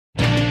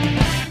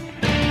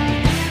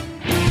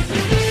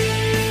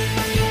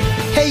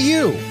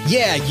you.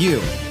 Yeah, you.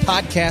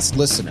 Podcast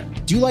listener.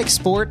 Do you like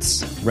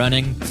sports?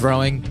 Running,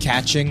 throwing,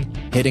 catching,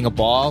 hitting a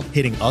ball,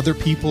 hitting other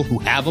people who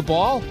have a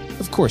ball?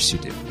 Of course you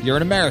do. You're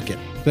an American.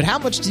 But how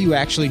much do you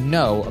actually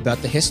know about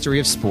the history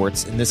of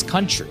sports in this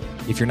country?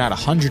 If you're not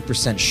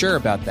 100% sure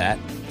about that,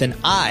 then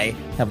I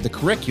have the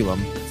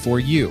curriculum for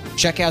you.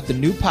 Check out the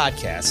new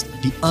podcast,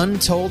 The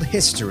Untold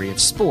History of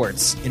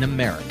Sports in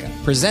America,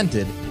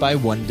 presented by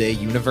One Day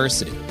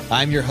University.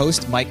 I'm your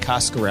host, Mike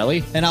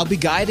Coscarelli, and I'll be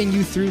guiding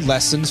you through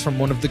lessons from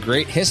one of the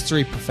great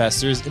history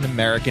professors in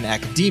American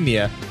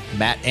academia,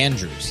 Matt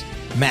Andrews.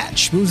 Matt,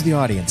 schmooze the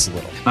audience a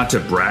little. Not to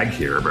brag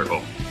here, but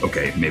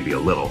okay, maybe a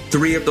little.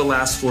 3 of the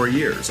last 4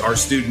 years, our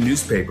student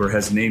newspaper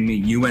has named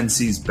me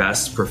UNC's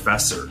best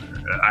professor.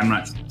 I'm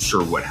not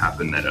sure what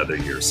happened that other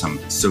year. Some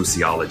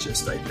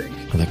sociologist, I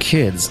think. The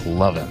kids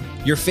love him.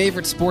 Your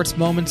favorite sports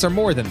moments are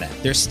more than that.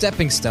 They're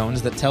stepping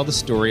stones that tell the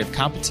story of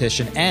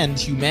competition and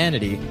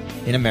humanity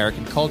in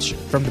American culture.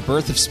 From the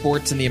birth of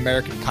sports in the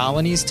American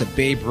colonies to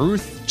Babe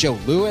Ruth, Joe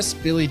Louis,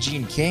 Billie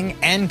Jean King,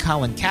 and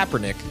Colin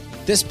Kaepernick,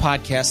 this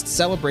podcast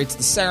celebrates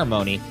the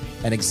ceremony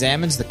and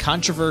examines the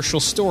controversial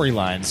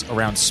storylines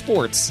around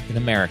sports in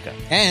America.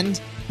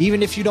 And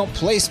even if you don't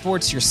play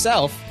sports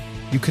yourself,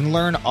 you can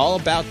learn all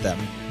about them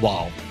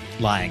while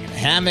lying in a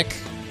hammock,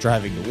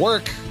 driving to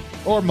work,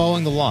 or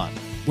mowing the lawn.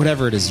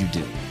 Whatever it is you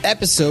do.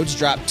 Episodes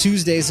drop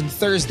Tuesdays and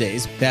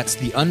Thursdays. That's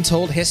the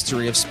Untold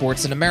History of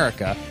Sports in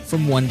America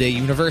from One Day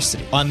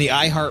University. On the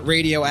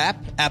iHeartRadio app,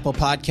 Apple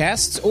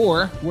Podcasts,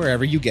 or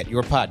wherever you get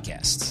your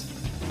podcasts.